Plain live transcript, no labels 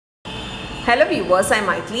Hello viewers, I am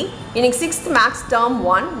Maitli. In 6th Max Term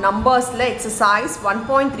 1 Numbers la exercise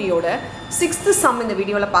 1.3 oda 6th sum in the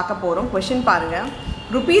video la paaka porom. Question parunga.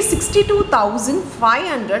 Rupees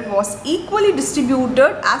 62,500 was equally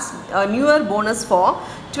distributed as a New Year bonus for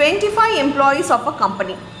 25 employees of a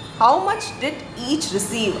company. How much did each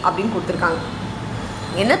receive? அப்படினு கொடுத்திருக்காங்க.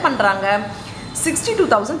 என்ன பண்றாங்க?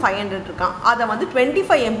 62,500 இருக்கான். அதை வந்து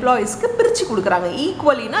 25 எம்ப்ளாயீஸ்க்கு பிரித்து கொடுக்குறாங்க.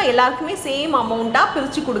 ஈக்குவலினா எல்லாருக்குமே சேம் அமௌண்ட்டாக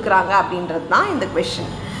பிரித்து கொடுக்குறாங்க அப்படின்றது தான் இந்த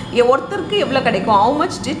கொஷின். ஒருத்தருக்கு எவ்வளோ கிடைக்கும், how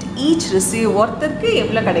much did each receive, ஒருத்தருக்கு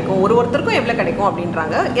எவ்வளோ கிடைக்கும், ஒருத்தருக்கும் எவ்வளோ கிடைக்கும்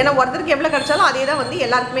அப்படின்றாங்க. ஏன்னா ஒருத்தருக்கு எவ்வளோ கிடைச்சாலும் அதே தான் வந்து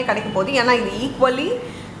எல்லாருக்குமே கிடைக்க போகுது. ஏன்னா இது ஈக்குவலி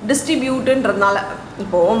டிஸ்ட்ரிபியூட்டுன்றதுனால.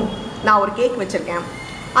 இப்போது நான் ஒரு கேக் வச்சுருக்கேன்,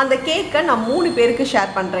 அந்த கேக்கை நான் 3 பேருக்கு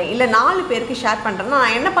ஷேர் பண்ணுறேன், இல்லை 4 பேருக்கு ஷேர் பண்ணுறேன்னா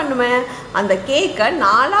நான் என்ன பண்ணுவேன், அந்த கேக்கை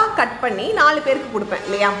 4ஆக கட் பண்ணி 4 பேருக்கு கொடுப்பேன்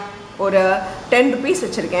இல்லையா. ஒரு 10 ருபீஸ்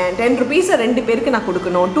வச்சுருக்கேன், 10 ருபீஸை 2 பேருக்கு நான்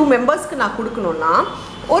கொடுக்கணும், 2 மெம்பர்ஸ்க்கு நான் கொடுக்கணுன்னா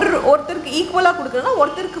ஒருத்தருக்கு ஈக்குவலாக கொடுக்கணுன்னா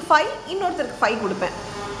ஒருத்தருக்கு 5 இன்னொருத்தருக்கு 5 கொடுப்பேன்.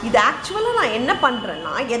 இது ஆக்சுவலாக நான் என்ன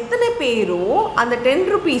பண்ணுறேன்னா எத்தனை பேரோ அந்த 10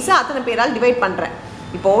 ருபீஸை அத்தனை பேரால் டிவைட் பண்ணுறேன்.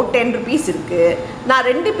 இப்போது 10 ருபீஸ் இருக்குது, நான்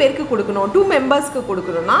 2 பேருக்கு கொடுக்கணும், 2 மெம்பர்ஸ்க்கு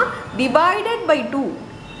கொடுக்கணுன்னா டிவைடட் பை 2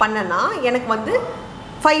 பண்ணனா எனக்கு வந்து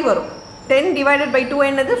 5 வரும். 10 டிவைடட் பை 2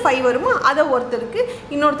 என்னது 5 வருமா. அதை ஒருத்தருக்கு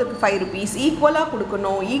இன்னொருத்தருக்கு 5 ருபீஸ் ஈக்குவலாக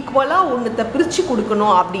கொடுக்கணும், ஈக்குவலாக ஒன்றுத்தை பிரித்து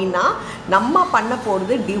கொடுக்கணும் அப்படின்னா நம்ம பண்ண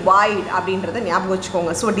போகிறது டிவைட் அப்படின்றத ஞாபகம்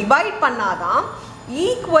வச்சுக்கோங்க. ஸோ டிவைட் பண்ணாதான்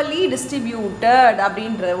ஈக்குவலி டிஸ்ட்ரிபியூட்டட்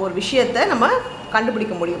அப்படின்ற ஒரு விஷயத்தை நம்ம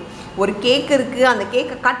கண்டுபிடிக்க முடியும். ஒரு கேக் இருக்குது, அந்த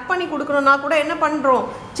கேக்கை கட் பண்ணி கொடுக்கணுன்னா கூட என்ன பண்ணுறோம்,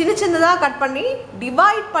 சின்ன சின்னதாக கட் பண்ணி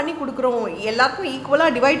டிவைட் பண்ணி கொடுக்குறோம், எல்லாருக்கும்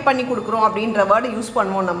ஈக்குவலாக டிவைட் பண்ணி கொடுக்குறோம் அப்படின்ற வேர்டை யூஸ்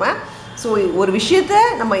பண்ணுவோம் நம்ம. ஸோ ஒரு விஷயத்தை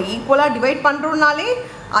நம்ம ஈக்குவலாக டிவைட் பண்ணுறோம்னாலே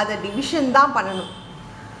அதை டிவிஷன் தான் பண்ணணும்.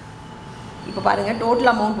 இப்போ பாருங்கள்,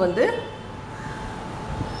 டோட்டல் அமௌண்ட் வந்து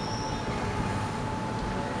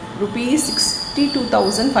rupees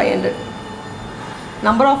 62,500.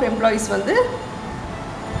 நம்பர் ஆஃப் எம்ப்ளாயீஸ் வந்து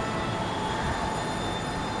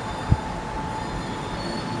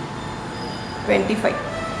 25.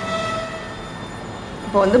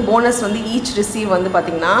 இப்போ வந்து போனஸ் வந்து ஈச் ரிசீவ் வந்து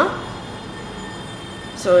பார்த்திங்கன்னா,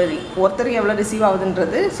 ஸோ ஒருத்தருக்கு எவ்வளோ ரிசீவ்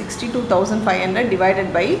ஆகுதுன்றது 62,500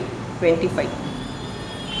 டிவைடட் பை 25.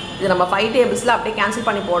 இது நம்ம 5 டேபிள்ஸில் அப்படியே கேன்சல்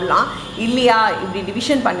பண்ணி போடலாம், இல்லையா இப்படி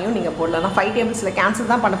டிவிஷன் பண்ணியும் நீங்கள் போடலாம். நான் 5 டேபிள்ஸில்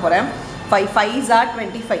கேன்சல் தான் பண்ண போகிறேன். 5 5s are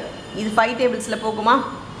 25. இது 5 டேபிள்ஸில் போகுமா,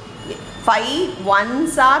 5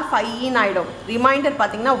 1s are 5 ஆகிடும். ரிமைண்டர்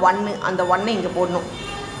பார்த்திங்கன்னா 1, அந்த 1 இங்கே போடணும்.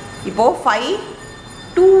 இப்போது 5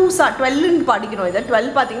 2s are 12ன்னு படிக்கணும். இதை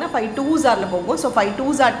 12 பார்த்திங்கன்னா 5 2s are போகும். ஸோ 5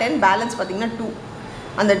 2s are 10, பேலன்ஸ் பார்த்திங்கன்னா 2.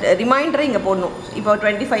 அந்த ரிமைண்டரை இங்கே போடணும். இப்போ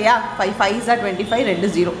 25 5 5s are 25, 2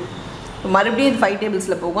 0. மறுபடியும் இது 5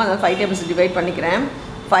 டேபிள்ஸில் போகும், அதனால் 5 டேபிள்ஸ் டிவைட் பண்ணிக்கிறேன்.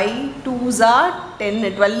 5 2s are 10,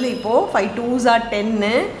 12. இப்போது 5 2s are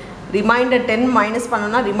 10, ரிமைண்டர் 10 மைனஸ்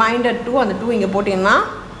பண்ணோன்னா ரிமைண்டர் 2, அந்த 2 இங்கே போட்டிங்கன்னா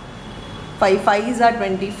 5 5s are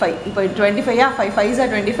 25. இப்போ 25 5 5s are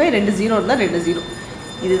 25, 2 0 இருந்தால் 2 0.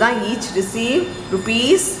 இதுதான் ஈச் ரிசீவ்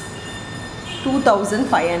rupees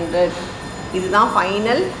 2,500. இதுதான்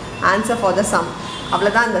final answer for the some.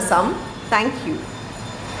 அவ்வளோதான் இந்த சம். தேங்க்யூ.